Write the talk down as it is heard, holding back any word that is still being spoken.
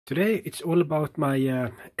Today it's all about my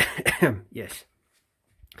yes,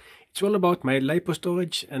 it's all about my Lipo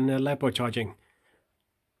storage and Lipo charging.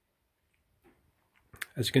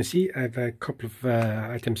 As you can see, I have a couple of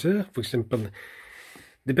items here. For example,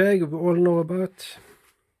 the bag we all know about,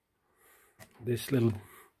 this little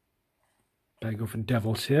bag of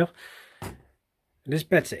devils here, and this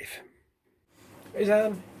Batsafe. Hey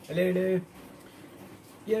Sam, hello.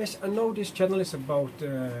 Yes, I know this channel is about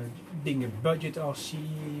being a budget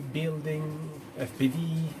RC, building, FPV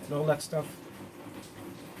and all that stuff.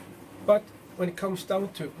 But when it comes down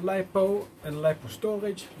to Lipo and Lipo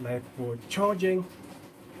storage, Lipo charging,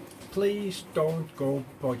 please don't go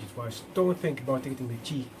budget-wise. Don't think about getting the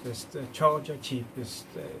cheapest charger, cheapest,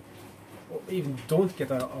 or even don't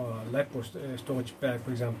get a Lipo storage bag,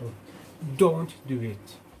 for example. Don't do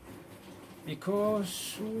it.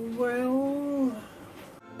 Because, well...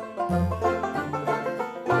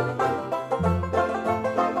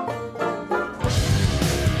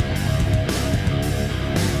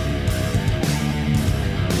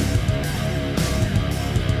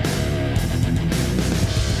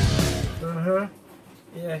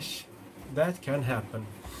 Yes, that can happen.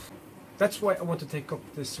 That's why I want to take up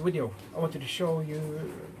this video. I wanted to show you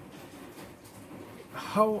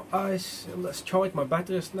how I charge my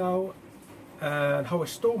batteries now and how I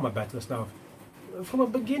store my batteries now from a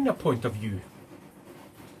beginner point of view.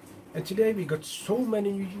 And today we got so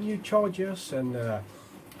many new chargers and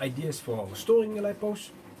ideas for storing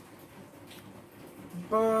Lipos.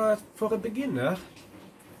 But for a beginner,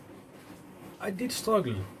 I did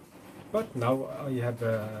struggle. But now I have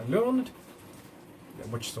learned, I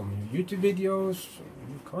watched some YouTube videos.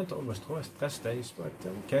 You can't always trust these, but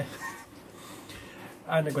okay.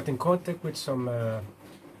 And I got in contact with some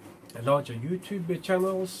larger YouTube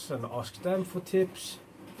channels and asked them for tips.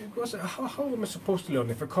 Because how am I supposed to learn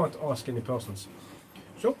if I can't ask any persons?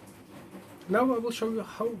 So now I will show you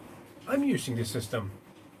how I'm using this system.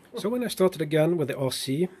 So when I started again with the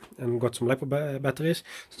RC and got some Lipo batteries,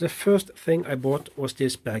 so the first thing I bought was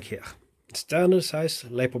this bag here. Standard size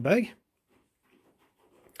Lipo bag.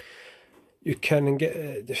 You can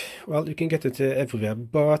get, well, you can get it everywhere,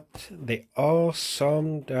 but there are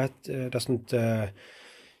some that doesn't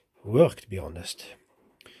work, to be honest.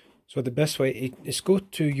 So the best way is go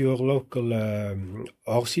to your local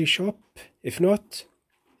RC shop. If not,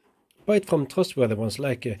 buy it from trustworthy ones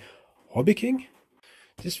like Hobby King.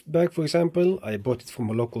 This bag, for example, I bought it from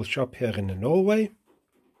a local shop here in Norway,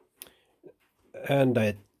 and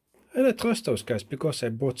I trust those guys because I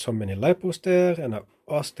bought so many Lipos there and I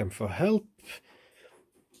asked them for help,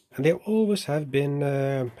 and they always have been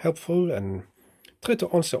helpful and tried to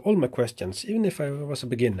answer all my questions, even if I was a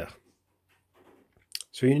beginner.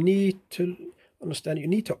 So you need to understand, you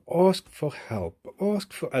need to ask for help,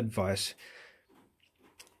 ask for advice.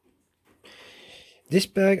 This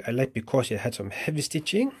bag I like because it had some heavy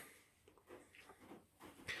stitching,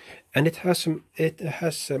 and it has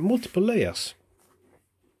multiple layers.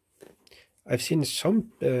 I've seen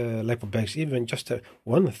some Lipo bags even just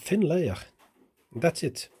one thin layer. That's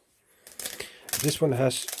it. This one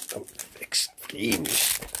has extremely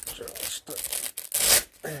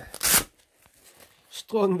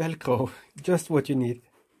strong Velcro, just what you need.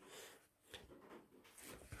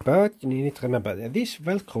 But you need to remember that this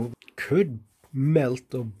Velcro could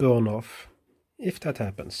melt or burn off if that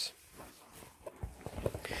happens.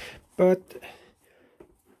 But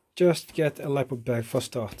just get a Lipo bag for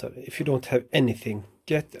starter. If you don't have anything,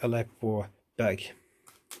 get a Lipo bag.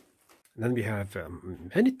 And then we have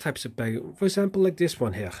many types of bag. For example, like this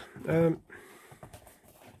one here.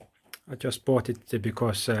 I just bought it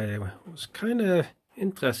because I was kind of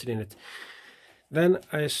interested in it. Then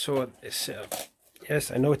I saw this. Yes,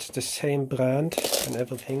 I know it's the same brand and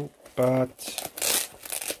everything, but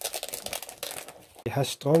it has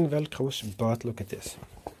strong Velcros. But look at this.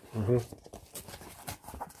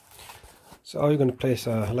 So are you going to place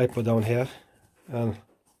a Lipo down here and,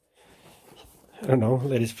 I don't know,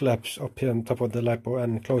 lay these flaps up here on top of the Lipo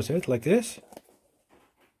and close it like this?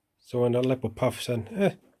 So when the Lipo puffs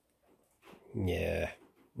and, yeah,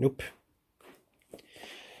 nope.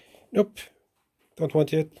 Nope, don't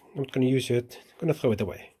want it, not going to use it, going to throw it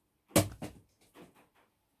away.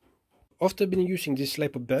 After I've been using this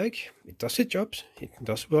Lipo bag, it does its jobs, it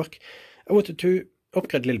does work. I wanted to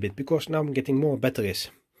upgrade a little bit because now I'm getting more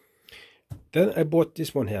batteries. Then I bought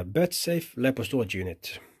this one here, Batsafe Lipo storage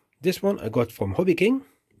unit. This one I got from Hobby King.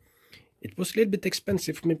 It was a little bit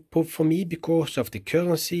expensive for me because of the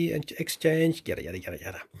currency and exchange, yada yada yada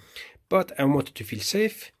yada. But I wanted to feel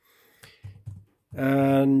safe.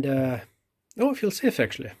 And no, I feel safe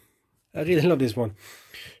actually. I really love this one.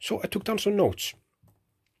 So I took down some notes.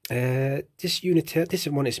 This unit here, this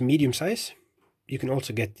one is medium size. You can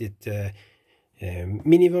also get it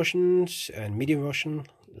mini versions and medium version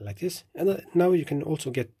like this, and now you can also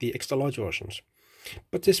get the extra large versions.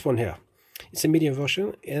 But this one here, it's a medium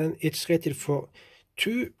version, and it's rated for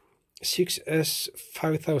two 6S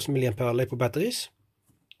 5000 mAh Lipo batteries,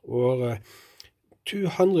 or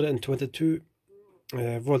 222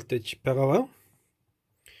 voltage per hour.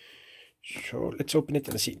 So let's open it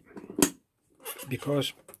and see,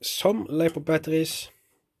 because some Lipo batteries,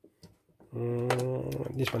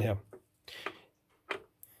 this one here,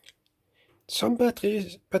 some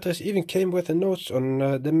batteries even came with a note on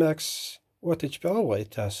the max wattage per hour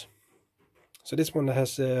it has. So this one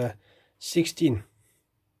has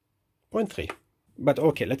 16.3. But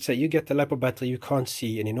okay, let's say you get the Lipo battery, you can't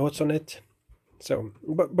see any notes on it. So,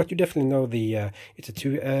 but you definitely know the it's a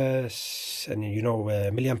 2S, and you know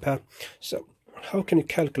milliampere. So how can you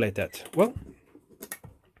calculate that? Well,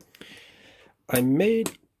 I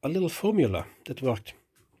made a little formula that worked.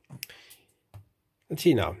 Let's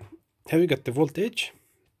see now. Here we got the voltage,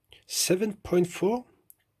 7.4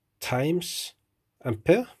 times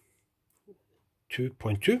ampere,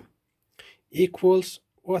 2.2, equals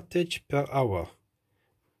wattage per hour.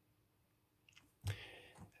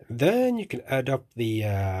 Then you can add up the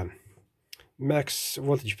max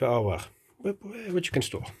voltage per hour, which you can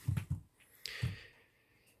store.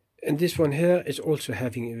 And this one here is also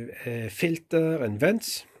having a filter and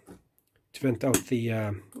vents to vent out the,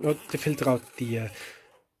 to filter out the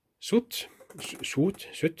soot,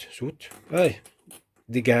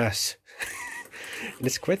 the gas. And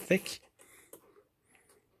it's quite thick.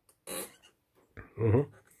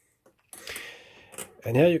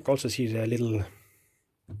 And here you can also see the little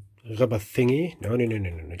rubber thingy. No,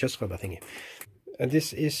 just rubber thingy. And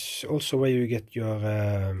this is also where you get your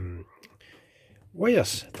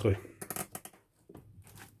wires through.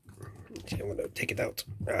 See, I'm gonna take it out.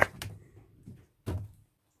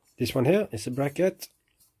 This one here is a bracket.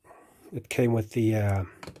 It came with the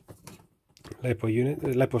Lipo unit,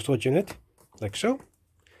 Lipo storage unit, like so.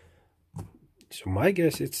 So my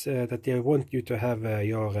guess is that they want you to have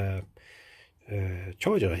your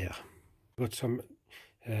charger here. Got some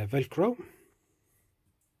Velcro.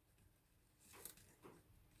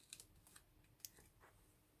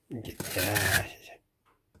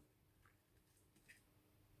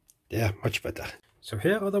 Yeah, much better. So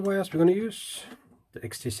here are the wires we're going to use. The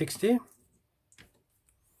XT60.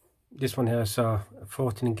 This one has a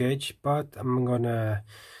 14 gauge, but I'm going to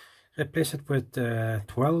replace it with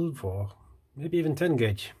 12 or maybe even 10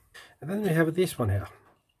 gauge. And then we have this one here.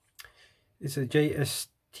 It's a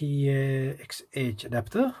JST-XH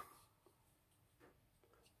adapter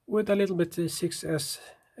with a little bit 6S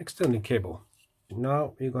extended cable.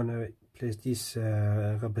 Now we're gonna place these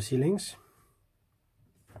rubber sealings.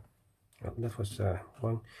 Oh, that was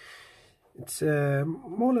wrong. It's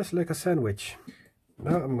more or less like a sandwich.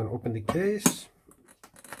 Now I'm gonna open the case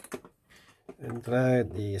and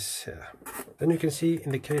drag these here. Then you can see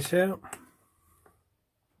in the case here,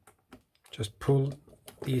 just pull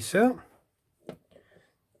these out.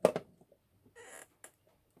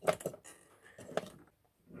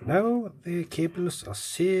 Now the cables are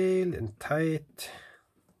sealed and tight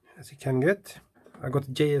as you can get. I got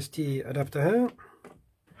the JST adapter here.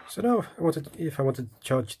 So now if I wanted to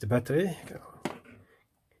charge the battery, I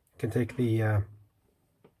can take the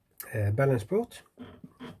balance port,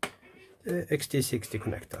 the XT60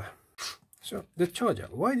 connector. So the charger,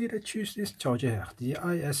 why did I choose this charger here? The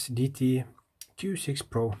ISDT Q6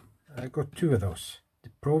 Pro. I got two of those, the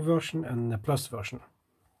Pro version and the Plus version.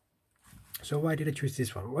 So why did I choose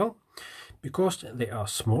this one? Well, because they are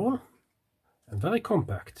small and very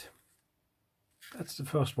compact. That's the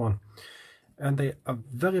first one. And they are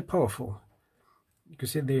very powerful. You can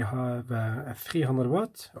see they have a 300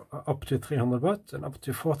 watt, up to 300 watt and up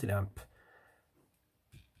to 14 amp.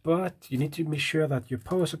 But you need to be sure that your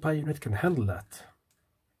power supply unit can handle that.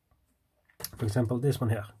 For example, this one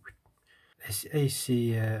here. This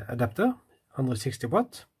AC adapter, 160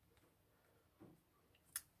 watt.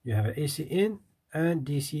 You have an AC in and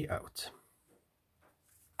DC out.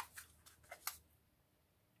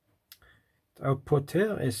 The output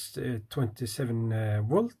here is 27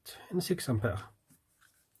 volt and 6 ampere.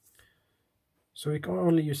 So we can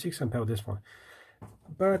only use 6 ampere with this one.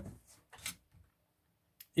 But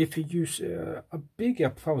if you use a bigger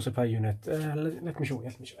power supply unit, let me show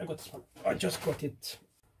you. I got this one. I just got it.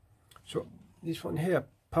 So this one here,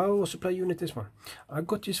 power supply unit, this one. I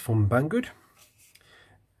got this from Banggood.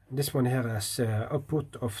 This one here has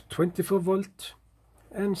output of 24 volt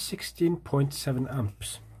and 16.7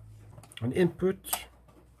 amps. On input,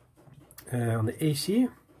 on the AC,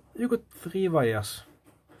 you got 3 wires,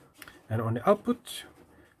 and on the output,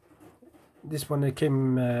 this one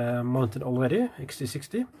came mounted already,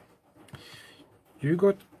 XT60. You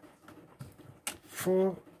got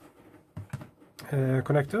 4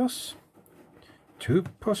 connectors, 2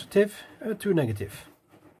 positive and 2 negative.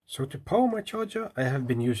 So to power my charger, I have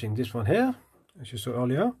been using this one here, as you saw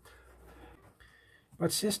earlier.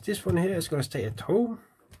 But since this one here is going to stay at home,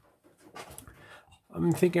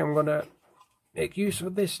 I'm thinking I'm going to make use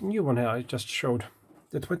of this new one here I just showed,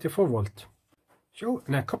 the 24 volt. So,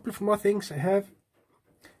 and a couple of more things I have,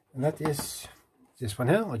 and that is this one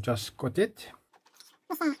here. I just got it,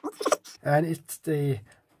 and it's the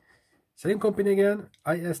same company again,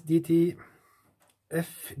 ISDT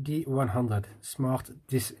FD-100 Smart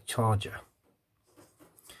Discharger.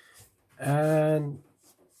 And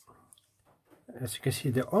as you can see,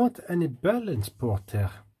 there aren't any balance port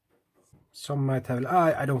here. Some might have,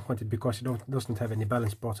 I don't want it because it doesn't have any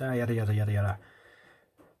balance ports, yada yada yada yada.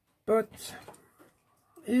 But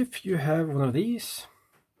if you have one of these,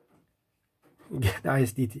 get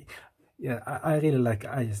ISDT. Yeah, I really like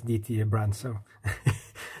ISDT brand, so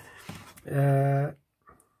I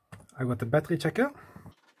got the battery checker.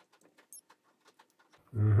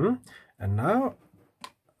 And now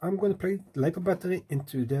I'm going to plug the Lipo battery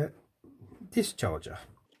into the discharger.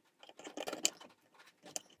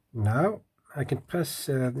 Now I can press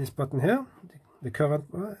this button here, the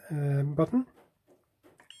current button,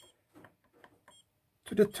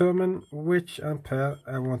 to determine which ampere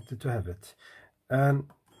I wanted to have it,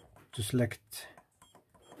 and to select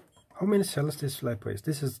how many cells this Lipo is.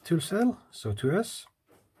 This is 2 cell, so 2S,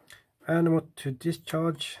 and I want to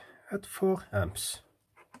discharge at 4 amps.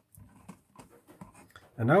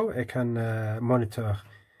 And now I can monitor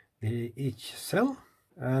each cell.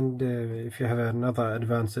 And if you have another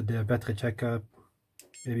advanced battery checker,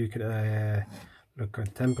 maybe you could look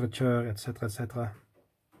at temperature, etc, etc.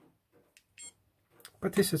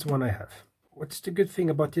 But this is one I have. What's the good thing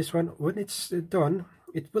about this one? When it's done,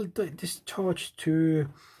 it will discharge to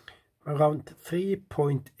around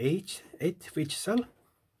 3.8 for each cell.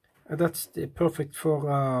 And that's perfect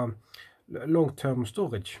for long-term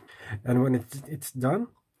storage. And when it's done,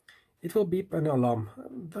 it will beep an alarm, a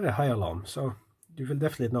very high alarm. So you will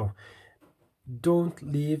definitely know. Don't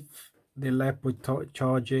leave the Lipo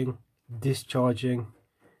charging, discharging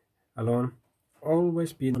alone.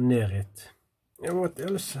 Always be near it. And what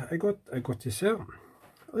else I got? I got this here,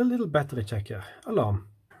 a little battery checker, alarm.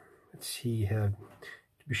 Let's see here,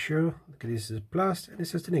 to be sure. Look, this is plus, and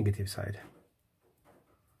this is the negative side.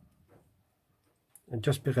 And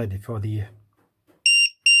just be ready for the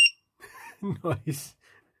noise.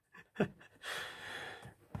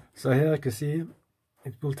 So here you can see,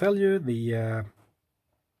 it will tell you the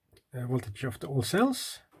voltage of all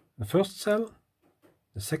cells, the first cell,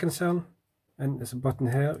 the second cell, and there's a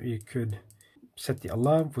button here you could set the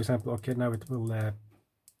alarm. For example, okay, now it will,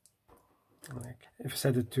 if I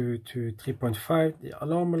set it to 3.5, the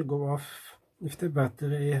alarm will go off if the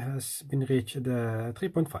battery has been reached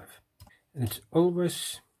 3.5. And it's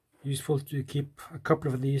always useful to keep a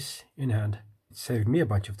couple of these in hand. It saved me a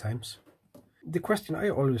bunch of times. The question I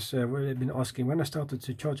always been asking when I started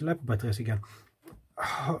to charge Lipo batteries again,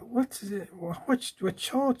 what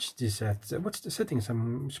charge this at? What's the settings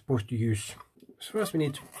I'm supposed to use? So first we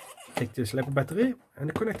need to take this Lipo battery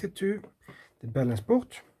and connect it to the balance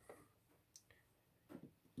port.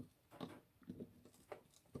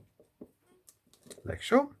 Like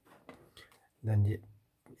so. Then the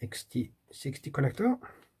XT60 connector.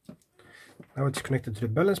 Now it's connected to the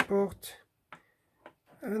balance port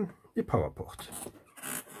and the power port.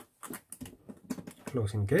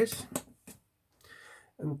 Closing case.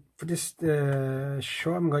 And for this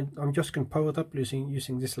show, I'm just going to power it up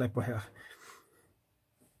using this Lipo here.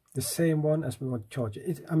 The same one as we want to charge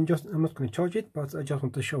it. I'm not going to charge it, but I just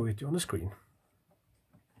want to show it on the screen.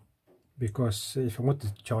 Because if I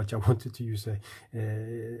wanted to charge, I wanted to use a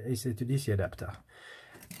AC to DC adapter.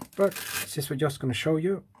 But since we're just going to show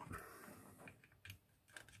you,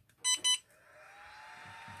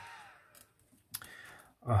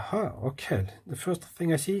 okay. The first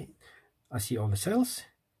thing I see all the cells,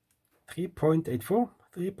 3.84,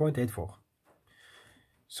 3.84.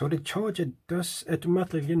 So the charger does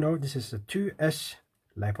automatically know this is a 2S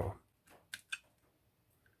Lipo.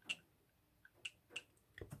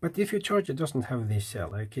 But if your charger doesn't have this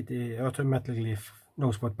cell, like it automatically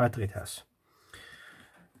knows what battery it has.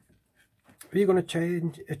 We're going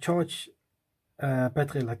to charge a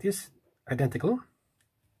battery like this, identical.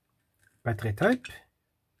 Battery type.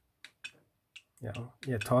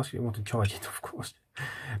 Yeah, task, you want to charge it, of course.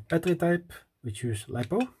 Battery type, we choose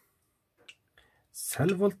Lipo.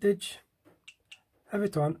 Cell voltage, have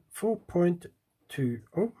it on 4.20,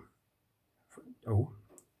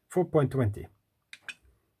 4.20.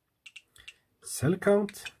 Cell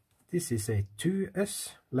count, this is a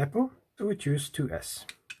 2S Lipo, so we choose 2S.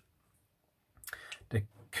 The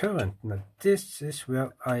current, now this is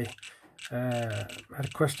where I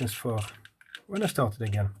had questions for when I started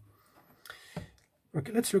again.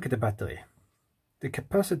 Okay, let's look at the battery. The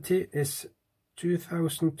capacity is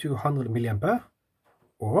 2200 milliampere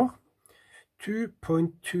or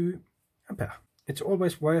 2.2 ampere. It's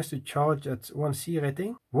always wise to charge at 1C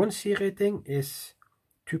rating. 1C rating is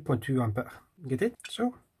 2.2 ampere. Get it?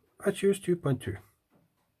 So I choose 2.2.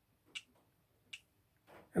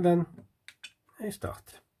 And then I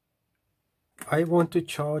start. I want to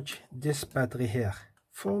charge this battery here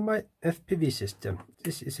for my FPV system.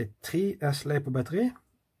 This is a 3S Lipo battery,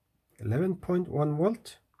 11.1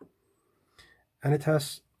 volt, and it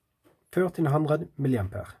has 1300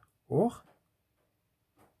 milliampere, or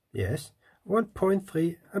yes,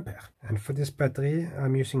 1.3 ampere. And for this battery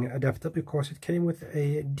I'm using an adapter because it came with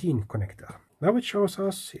a DIN connector. Now it shows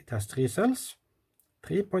us it has 3 cells,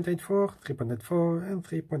 3.84, 3.84 and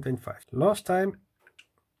 3.85. Last time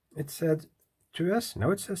it said 2S,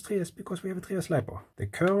 now it says 3S because we have a 3S Lipo. The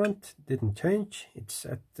current didn't change, it's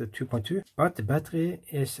at 2.2, but the battery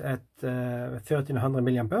is at 1300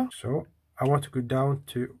 milliampere, so I want to go down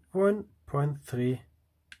to 1.3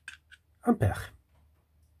 ampere.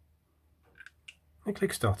 And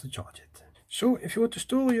click start to charge it. So if you want to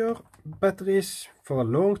store your batteries for a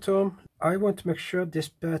long term, I want to make sure this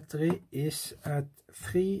battery is at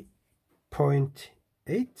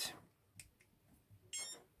 3.8.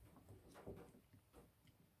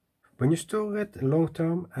 When you store it long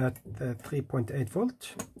term at 3.8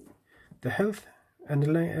 volt, the health and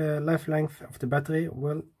the life length of the battery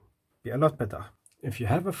will be a lot better. If you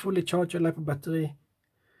have a fully charged Lipo battery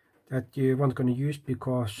that you weren't going to use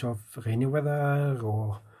because of rainy weather,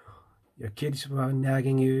 or your kids were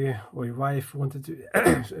nagging you, or your wife wanted to,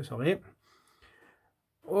 sorry,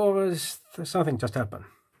 or something just happened,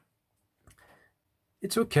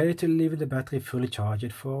 it's okay to leave the battery fully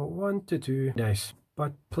charged for 1 to 2 days.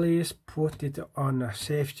 But please put it on a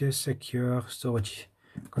safety, secure storage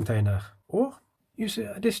container, or use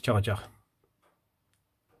a discharger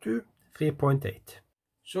to 3.8.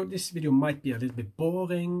 So this video might be a little bit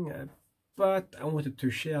boring, but I wanted to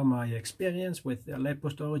share my experience with Lipo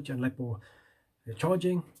storage and Lipo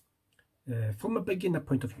charging from a beginner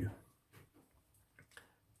point of view.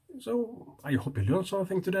 So I hope you learned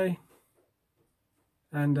something today,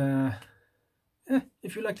 and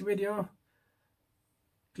if you liked the video,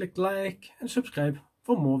 click like and subscribe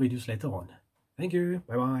for more videos later on. Thank you.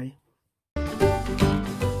 Bye bye.